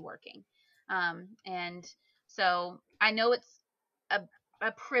need to be working. And so I know it's a,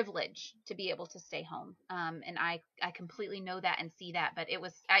 a privilege to be able to stay home. And I completely know that and see that, but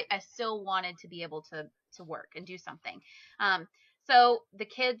I still wanted to be able to work and do something. So the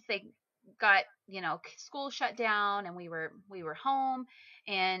kids, they got, school shut down, and we were home.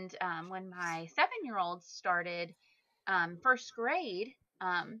 And when my 7-year old started, first grade,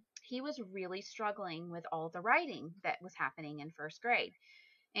 he was really struggling with all the writing that was happening in first grade.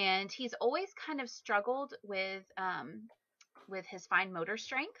 And he's always kind of struggled with his fine motor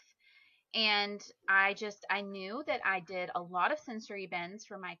strength. And I knew that I did a lot of sensory bends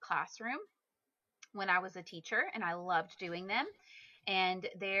for my classroom when I was a teacher, and I loved doing them. And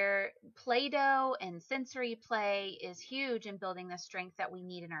their Play Doh and sensory play is huge in building the strength that we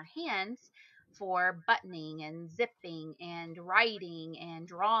need in our hands for buttoning and zipping and writing and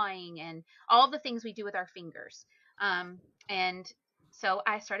drawing and all the things we do with our fingers. And so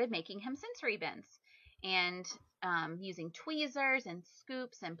I started making him sensory bends, and using tweezers and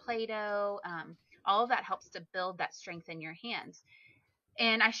scoops and Play Doh. All of that helps to build that strength in your hands.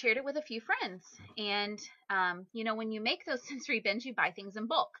 And I shared it with a few friends. And, when you make those sensory bins, you buy things in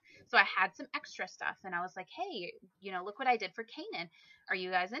bulk. So I had some extra stuff, and I was like, hey, look what I did for Kanan. Are you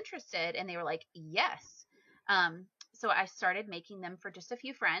guys interested? And they were like, yes. So I started making them for just a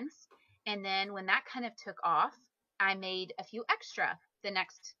few friends. And then when that kind of took off, I made a few extra. The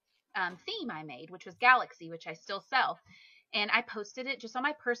next theme I made, which was Galaxy, which I still sell. And I posted it just on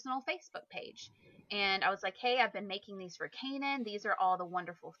my personal Facebook page. And I was like, hey, I've been making these for Kanan. These are all the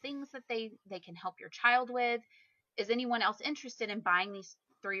wonderful things that they can help your child with. Is anyone else interested in buying these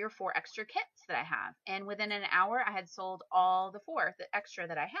 3 or 4 extra kits that I have? And within an hour, I had sold all the extra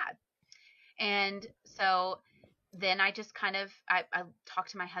that I had. And so then I just kind of I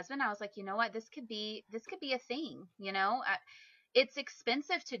talked to my husband. I was like, you know what, this could be a thing. It's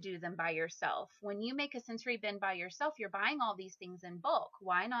expensive to do them by yourself. When you make a sensory bin by yourself, you're buying all these things in bulk.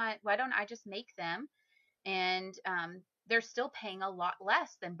 Why don't I just make them? And they're still paying a lot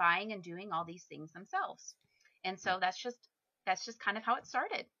less than buying and doing all these things themselves. And so that's just kind of how it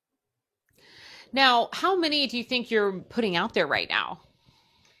started. Now, how many do you think you're putting out there right now?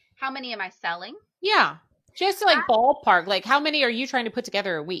 How many am I selling? Yeah. Just to like ballpark, like how many are you trying to put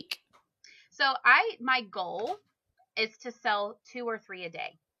together a week? So my goal is to sell 2 or 3 a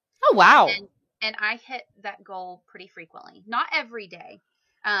day. Oh, wow. And I hit that goal pretty frequently. Not every day,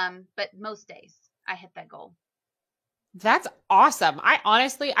 but most days I hit that goal. That's awesome.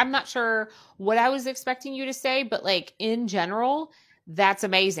 I'm not sure what I was expecting you to say, but like in general, that's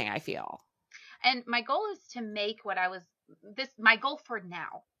amazing, I feel. And my goal is to make my goal for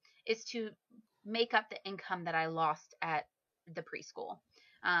now is to make up the income that I lost at the preschool.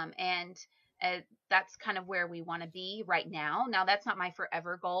 And that's kind of where we want to be right now. Now, that's not my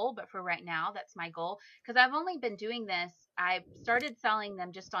forever goal, but for right now, that's my goal. Because I've only been doing this, I started selling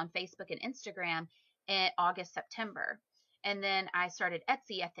them just on Facebook and Instagram in August, September. And then I started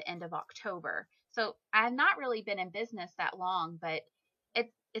Etsy at the end of October. So I've not really been in business that long, but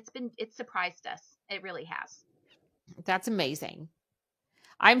it's surprised us. It really has. That's amazing.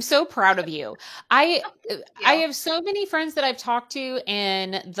 I'm so proud of you. I I have so many friends that I've talked to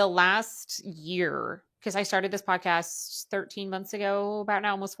in the last year because I started this podcast 13 months ago, about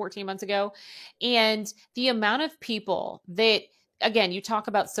now almost 14 months ago. And the amount of people that, again, you talk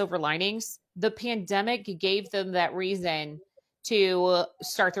about silver linings, the pandemic gave them that reason to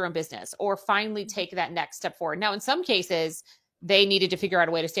start their own business or finally take that next step forward. Now, in some cases, they needed to figure out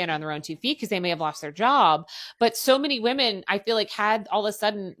a way to stand on their own 2 feet because they may have lost their job. But so many women, I feel like, had all of a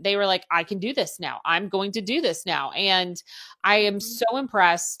sudden, they were like, I can do this now. I'm going to do this now. And I am so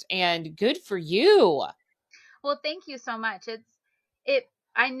impressed and good for you. Well, thank you so much.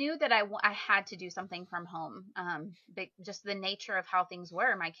 I knew that I had to do something from home. Just the nature of how things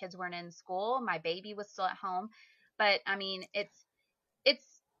were. My kids weren't in school. My baby was still at home. But I mean, it's,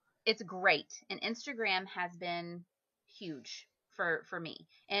 it's great. And Instagram has been huge for me.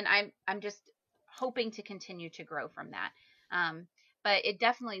 And I'm just hoping to continue to grow from that. But it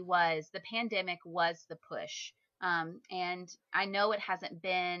definitely the pandemic was the push. And I know it hasn't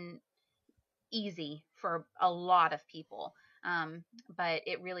been easy for a lot of people. But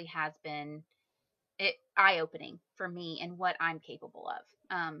it really has been eye-opening for me and what I'm capable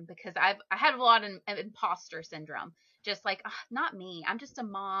of. Because I had a lot of imposter syndrome, just like, not me. I'm just a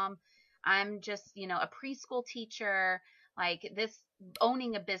mom. I'm just, a preschool teacher. Like, this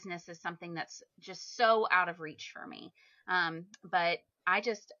owning a business is something that's just so out of reach for me. But I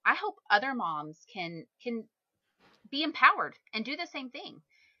hope other moms can be empowered and do the same thing.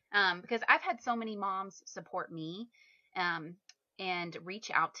 Because I've had so many moms support me, um, and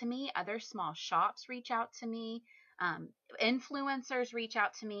reach out to me. Other small shops reach out to me. Um, Influencers reach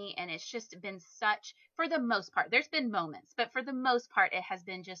out to me. And it's just been for the most part, there's been moments, but for the most part, it has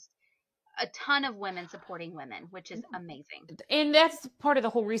been just a ton of women supporting women, which is amazing. And that's part of the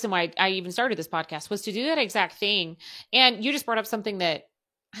whole reason why I even started this podcast, was to do that exact thing. And you just brought up something that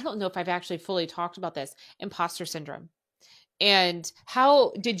I don't know if I've actually fully talked about this: imposter syndrome. And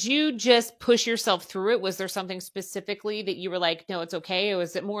how did you just push yourself through it? Was there something specifically that you were like, no, it's okay? Or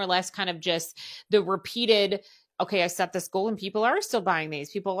was it more or less kind of just the repeated, okay, I set this goal and people are still buying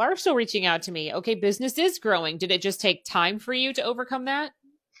these. People are still reaching out to me. Okay, business is growing. Did it just take time for you to overcome that?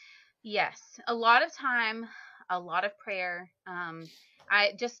 Yes, a lot of time, a lot of prayer.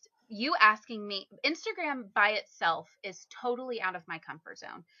 You asking me, Instagram by itself is totally out of my comfort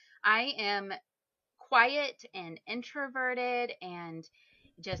zone. I am quiet and introverted, and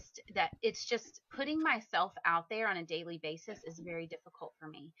it's just putting myself out there on a daily basis is very difficult for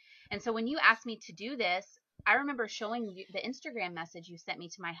me. And so when you asked me to do this, I remember showing you the Instagram message you sent me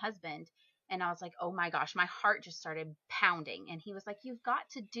to my husband, and I was like, oh my gosh, my heart just started pounding. And he was like, you've got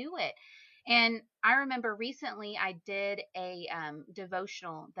to do it. And I remember recently I did a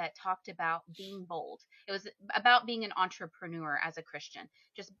devotional that talked about being bold. It was about being an entrepreneur as a Christian.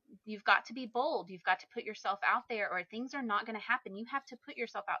 Just, you've got to be bold. You've got to put yourself out there, or things are not going to happen. You have to put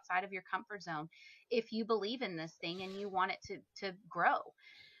yourself outside of your comfort zone if you believe in this thing and you want it to grow.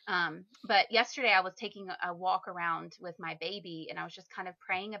 But yesterday I was taking a walk around with my baby, and I was just kind of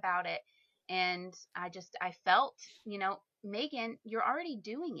praying about it. And I felt, Megan, you're already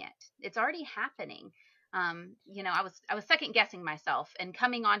doing it. It's already happening. I was second guessing myself, and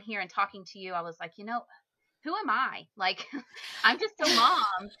coming on here and talking to you, I was like, who am I? Like, I'm just a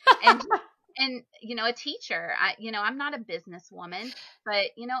mom and a teacher. I'm not a businesswoman, but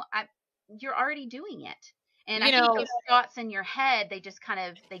you're already doing it. And I think those thoughts in your head, they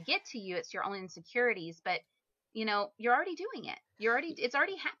get to you. It's your own insecurities, but you're already doing it. It's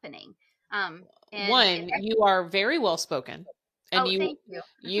already happening. One, you are very well spoken. And thank you.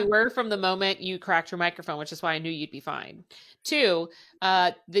 You were, from the moment you cracked your microphone, which is why I knew you'd be fine. Two,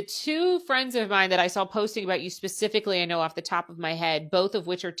 the two friends of mine that I saw posting about you specifically, I know off the top of my head, both of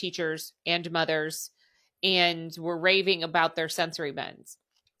which are teachers and mothers, and were raving about their sensory bends.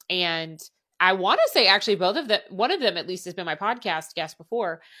 And I want to say actually both of them, one of them at least has been my podcast guest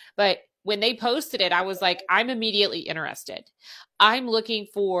before, but when they posted it, I was like, I'm immediately interested. I'm looking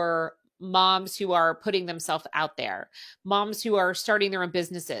for moms who are putting themselves out there, moms who are starting their own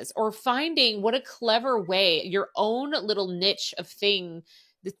businesses, or finding what a clever way your own little niche of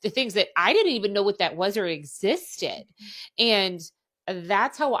the things that I didn't even know what that was or existed. And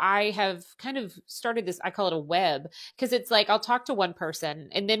that's how I have kind of started this. I call it a web, because it's like I'll talk to one person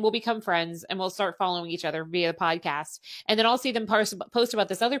and then we'll become friends and we'll start following each other via the podcast. And then I'll see them post about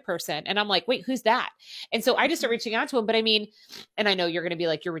this other person. And I'm like, wait, who's that? And so I just start reaching out to them. But I mean, and I know you're going to be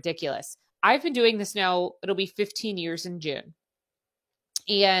like, you're ridiculous. I've been doing this now, it'll be 15 years in June.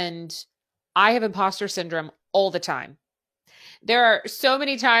 And I have imposter syndrome all the time. There are so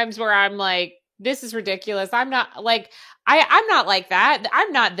many times where I'm like, this is ridiculous. I'm not like, I'm not like that.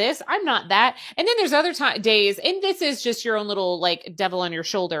 I'm not this. I'm not that. And then there's other days, and this is just your own little like devil on your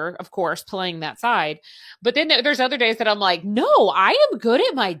shoulder, of course, playing that side. But then there's other days that I'm like, no, I am good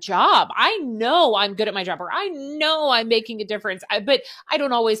at my job. I know I'm good at my job, or I know I'm making a difference. But I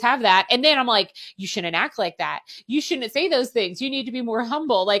don't always have that. And then I'm like, you shouldn't act like that. You shouldn't say those things. You need to be more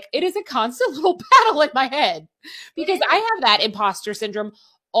humble. Like, it is a constant little battle in my head because I have that imposter syndrome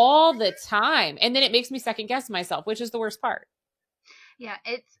all the time. And then it makes me second guess myself, which is the worst part. Yeah,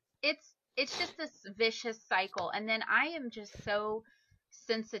 it's just this vicious cycle. And then I am just so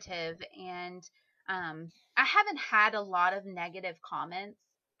sensitive, and I haven't had a lot of negative comments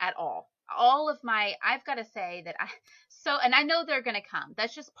at all. All of my, I've got to say that and I know they're going to come.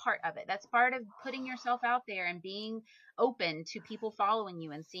 That's just part of it. That's part of putting yourself out there and being open to people following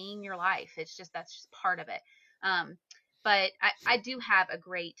you and seeing your life. That's just part of it. But I do have a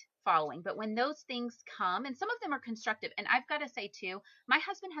great following. But when those things come, and some of them are constructive, and I've got to say too, my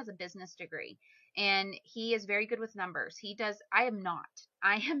husband has a business degree and he is very good with numbers. He does. I am not.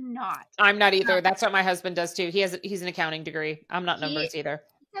 I'm not either. That's what my husband does too. He's an accounting degree. I'm not numbers either.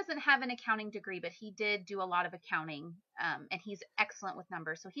 He doesn't have an accounting degree, but he did do a lot of accounting, and he's excellent with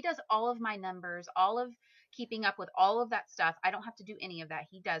numbers. So he does all of my numbers, all of keeping up with all of that stuff. I don't have to do any of that.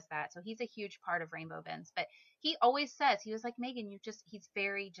 He does that. So he's a huge part of Rainbow Bins. But he always says, he was like, Megan, he's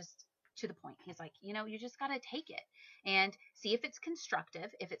very just to the point. He's like, you just got to take it and see if it's constructive.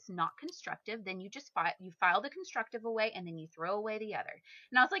 If it's not constructive, then you just file the constructive away, and then you throw away the other.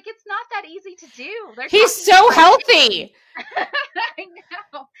 And I was like, it's not that easy to do. He's so healthy. I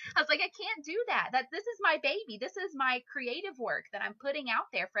know. I was like, I can't do that. This is my baby. This is my creative work that I'm putting out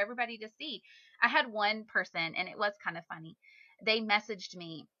there for everybody to see. I had one person, and it was kind of funny. They messaged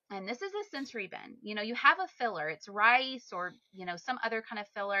me, and this is a sensory bin. You have a filler. It's rice or, some other kind of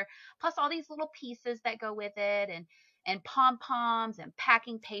filler, plus all these little pieces that go with it, and pom-poms and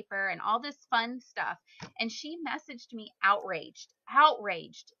packing paper and all this fun stuff. And she messaged me outraged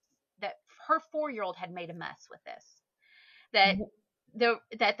that her 4-year-old had made a mess with this.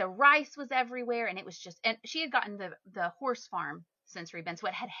 That the rice was everywhere, and it was just, and she had gotten the horse farm sensory bin, so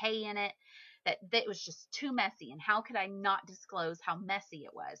it had hay in it, that it was just too messy, and how could I not disclose how messy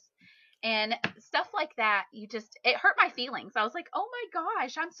it was? And stuff like that, it hurt my feelings. I was like, oh my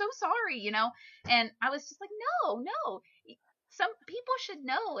gosh, I'm so sorry, and I was just like, no, some people should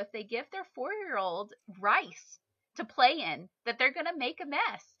know if they give their 4-year-old rice to play in that they're going to make a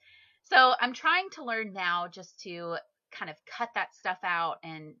mess. So I'm trying to learn now just to kind of cut that stuff out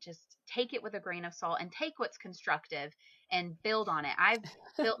and just take it with a grain of salt and take what's constructive and build on it. I've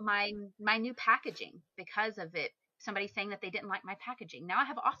built my new packaging because of it. Somebody saying that they didn't like my packaging. Now I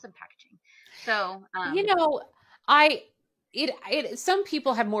have awesome packaging. So, some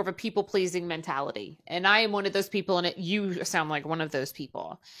people have more of a people pleasing mentality, and I am one of those people, and you sound like one of those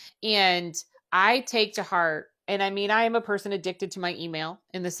people. And I take to heart, and I mean, I am a person addicted to my email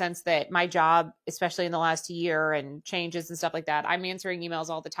in the sense that my job, especially in the last year and changes and stuff like that, I'm answering emails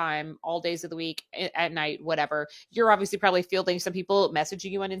all the time, all days of the week, at night, whatever. You're obviously probably fielding some people messaging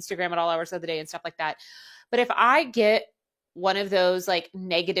you on Instagram at all hours of the day and stuff like that. But if I get one of those like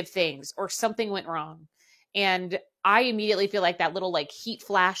negative things or something went wrong, and I immediately feel like that little like heat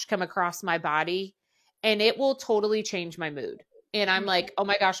flash come across my body, and it will totally change my mood. And I'm like, oh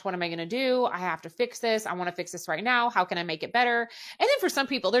my gosh, what am I going to do? I have to fix this. I want to fix this right now. How can I make it better? And then for some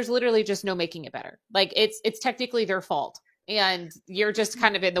people, there's literally just no making it better. Like it's technically their fault, and you're just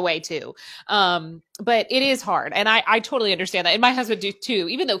kind of in the way too. But it is hard. And I totally understand that. And my husband do too,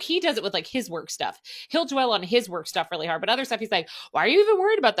 even though he does it with like his work stuff. He'll dwell on his work stuff really hard, but other stuff he's like, why are you even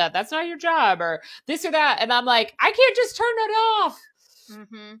worried about that? That's not your job, or this or that. And I'm like, I can't just turn it off.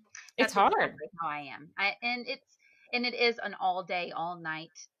 Mm-hmm. It's hard. Exactly how I am. And it is an all day, all night,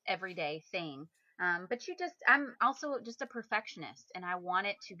 every day thing. But I'm also just a perfectionist, and I want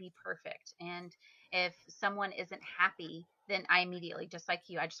it to be perfect. And if someone isn't happy, then I immediately, just like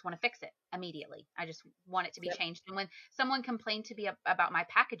you, I just want to fix it immediately. I just want it to be changed. And when someone complained to me about my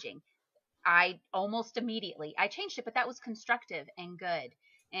packaging, I almost immediately I changed it, but that was constructive and good.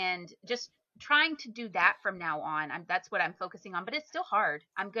 And just trying to do that from now on. That's what I'm focusing on, but it's still hard.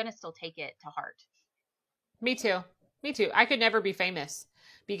 I'm gonna still take it to heart. Me too. Me too. I could never be famous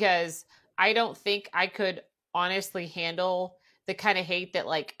because I don't think I could honestly handle the kind of hate that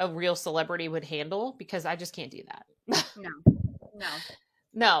like a real celebrity would handle because I just can't do that. No, no.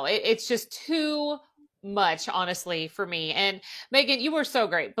 No, it's just too much, honestly, for me. And Megan, you were so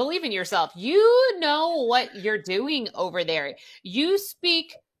great. Believe in yourself. You know what you're doing over there. You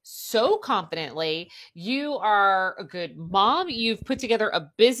speak so confidently. You are a good mom. You've put together a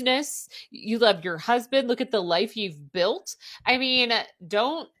business. You love your husband. Look at the life you've built. I mean,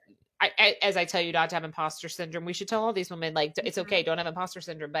 don't as I tell you not to have imposter syndrome, we should tell all these women like it's okay, don't have imposter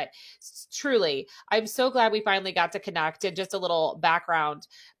syndrome. But truly, I'm so glad we finally got to connect. And just a little background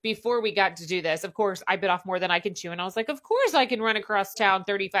before we got to do this, of course, I bit off more than I can chew, and I was like, of course, I can run across town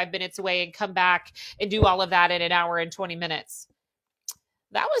 35 minutes away and come back and do all of that in an hour and 20 minutes.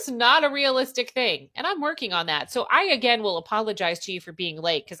 That was not a realistic thing. And I'm working on that. So I, again, will apologize to you for being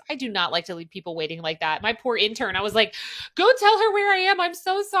late because I do not like to leave people waiting like that. My poor intern, I was like, go tell her where I am. I'm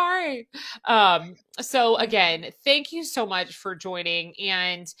so sorry. So again, thank you so much for joining.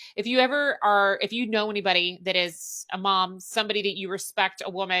 And if you ever are, if you know anybody that is a mom, somebody that you respect, a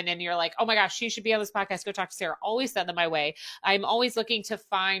woman, and you're like, oh my gosh, she should be on this podcast, go talk to Sarah, always send them my way. I'm always looking to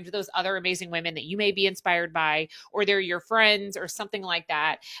find those other amazing women that you may be inspired by, or they're your friends or something like that.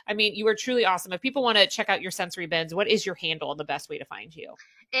 I mean, you are truly awesome. If people want to check out your sensory bins, what is your handle and the best way to find you?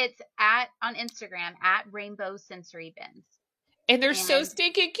 It's on Instagram at Rainbow Sensory Bins. And they're so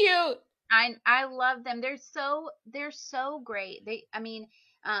stinking cute. I love them. They're so great.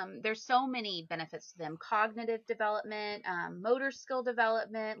 There's so many benefits to them: cognitive development, motor skill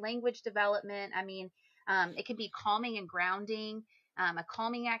development, language development. It can be calming and grounding. A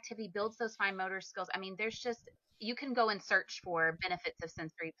calming activity builds those fine motor skills. There's just you can go and search for benefits of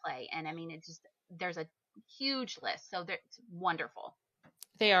sensory play, and there's a huge list. So it's wonderful.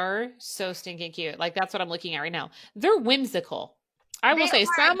 They are so stinking cute. Like that's what I'm looking at right now. They're whimsical. I will They say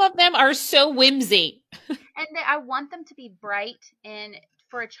are, some of them are so whimsy. and I want them to be bright and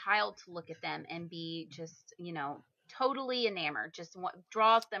for a child to look at them and be just, totally enamored, just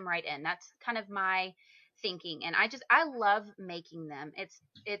draws them right in. That's kind of my thinking. And I love making them. It's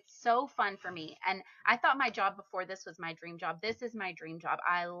so fun for me. And I thought my job before this was my dream job. This is my dream job.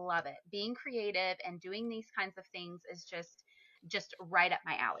 I love it. Being creative and doing these kinds of things is just right up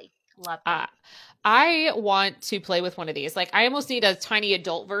my alley. Love them. I want to play with one of these. Like, I almost need a tiny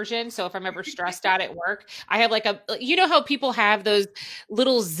adult version. So if I'm ever stressed out at work, I have like you know how people have those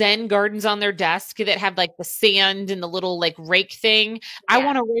little Zen gardens on their desk that have like the sand and the little like rake thing. Yeah. I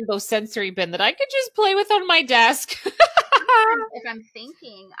want a rainbow sensory bin that I could just play with on my desk. If I'm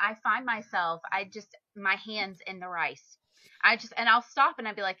thinking, I find myself, my hands in the rice. And I'll stop and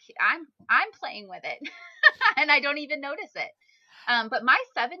I'll be like, I'm playing with it. And I don't even notice it. But my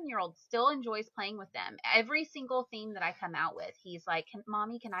 7-year-old still enjoys playing with them. Every single theme that I come out with, he's like,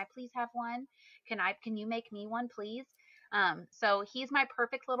 Mommy, can I please have one? Can you make me one, please? So he's my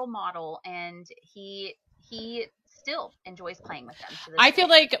perfect little model, and he still enjoys playing with them. I feel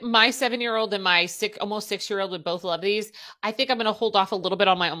like my 7-year-old and my almost 6-year-old would both love these. I think I'm going to hold off a little bit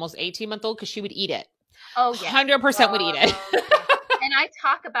on my almost 18-month-old because she would eat it. Oh, yeah. 100% would eat it. And I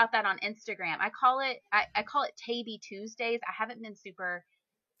talk about that on Instagram. I call it Taby Tuesdays. I haven't been super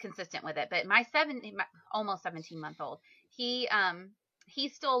consistent with it, but my almost 17-month-old,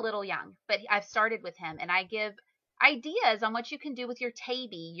 he's still a little young, but I've started with him, and I give ideas on what you can do with your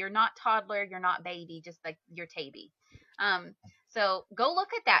Taby. You're not toddler, you're not baby, just like your Taby. So go look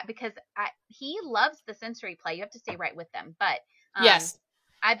at that because he loves the sensory play. You have to stay right with them, but yes,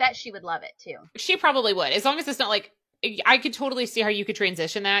 I bet she would love it too. She probably would, as long as it's not like, I could totally see how you could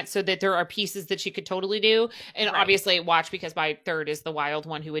transition that so that there are pieces that she could totally do. And right. Obviously watch, because my third is the wild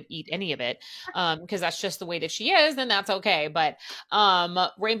one who would eat any of it. Because that's just the way that she is, and that's okay. But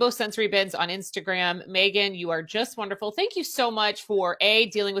Rainbow Sensory Bins on Instagram. Megan, you are just wonderful. Thank you so much for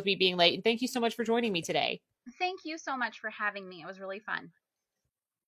dealing with me being late. And thank you so much for joining me today. Thank you so much for having me. It was really fun.